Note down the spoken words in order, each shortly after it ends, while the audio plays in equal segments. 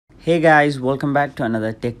Hey guys, welcome back to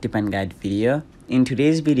another tech tip and guide video. In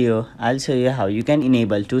today's video, I'll show you how you can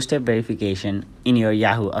enable two-step verification in your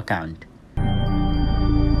Yahoo account.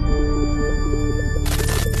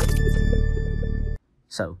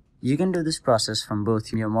 So, you can do this process from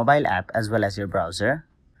both your mobile app as well as your browser.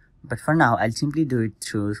 But for now, I'll simply do it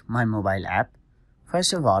through my mobile app.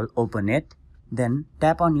 First of all, open it. Then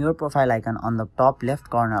tap on your profile icon on the top left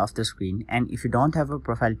corner of the screen, and if you don't have a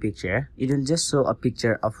profile picture, it will just show a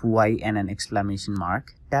picture of Y and an exclamation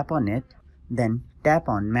mark. Tap on it, then tap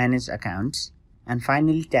on Manage Accounts, and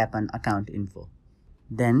finally tap on Account Info.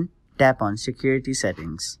 Then tap on Security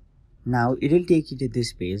Settings. Now it will take you to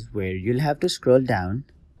this page where you'll have to scroll down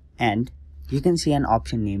and you can see an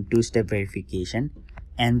option named Two-Step Verification.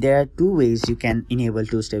 And there are two ways you can enable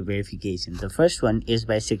two-step verification. The first one is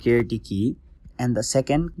by security key, and the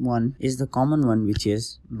second one is the common one, which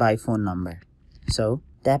is by phone number. So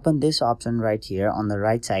tap on this option right here on the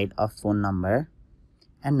right side of phone number,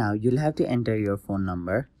 and now you'll have to enter your phone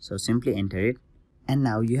number. So simply enter it, and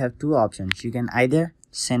now you have two options. You can either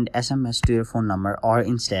send SMS to your phone number or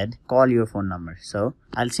instead call your phone number. So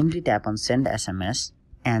I'll simply tap on Send SMS,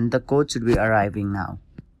 and the code should be arriving now.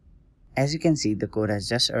 As you can see, the code has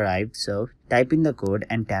just arrived, so type in the code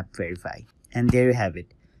and tap Verify. And there you have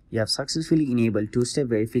it. You have successfully enabled two-step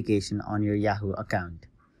verification on your Yahoo account.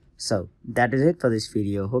 So that is it for this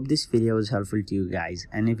video. Hope this video was helpful to you guys,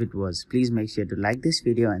 and if it was, please make sure to like this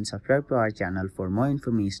video and subscribe to our channel for more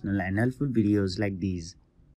informational and helpful videos like these.